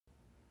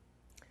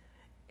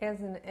As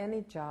in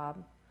any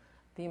job,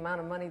 the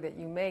amount of money that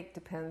you make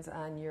depends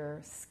on your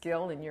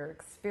skill and your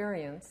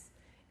experience,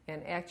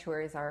 and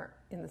actuaries are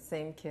in the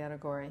same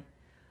category.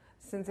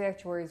 Since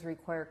actuaries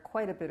require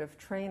quite a bit of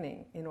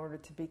training in order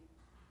to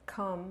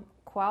become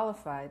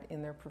qualified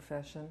in their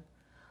profession,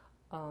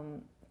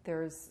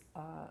 there's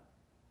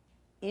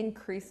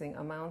increasing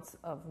amounts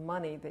of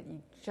money that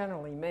you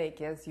generally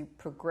make as you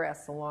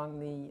progress along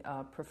the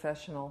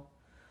professional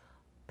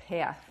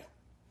path.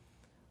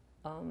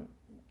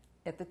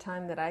 At the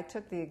time that I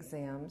took the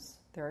exams,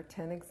 there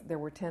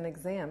were 10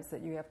 exams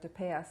that you have to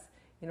pass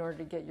in order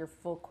to get your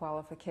full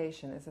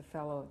qualification as a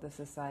fellow of the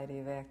Society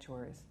of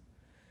Actuaries.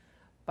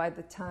 By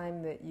the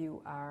time that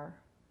you are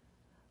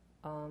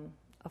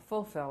a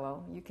full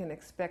fellow, you can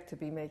expect to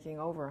be making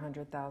over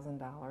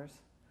 $100,000.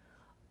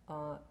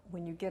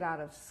 When you get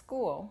out of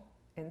school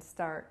and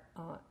start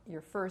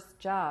your first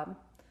job,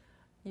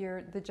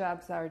 the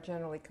jobs are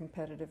generally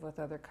competitive with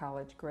other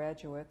college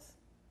graduates.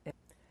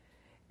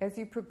 As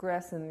you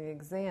progress in the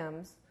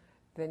exams,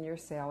 then your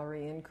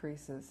salary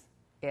increases,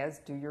 as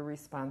do your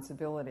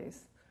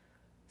responsibilities.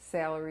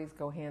 Salaries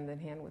go hand in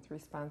hand with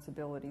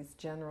responsibilities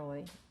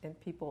generally, and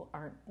people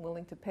aren't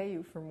willing to pay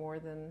you for more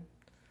than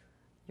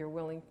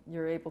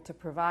you're able to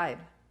provide.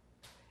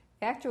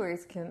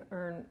 Actuaries can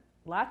earn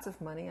lots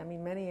of money. I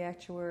mean, many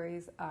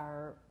actuaries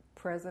are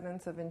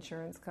presidents of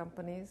insurance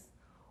companies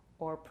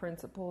or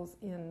principals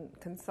in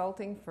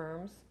consulting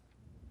firms.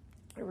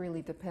 It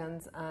really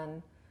depends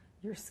on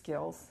your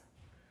skills.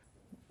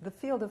 The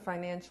field of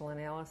financial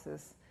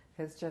analysis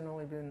has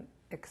generally been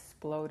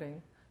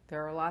exploding.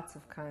 There are lots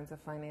of kinds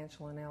of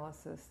financial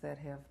analysis that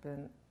have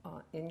been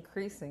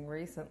increasing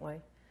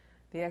recently.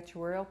 The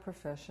actuarial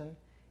profession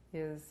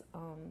is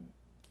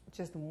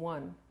just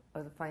one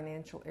of the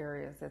financial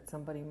areas that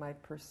somebody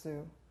might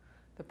pursue.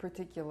 The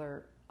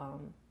particular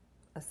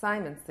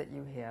assignments that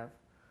you have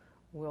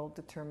will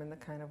determine the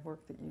kind of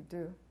work that you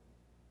do.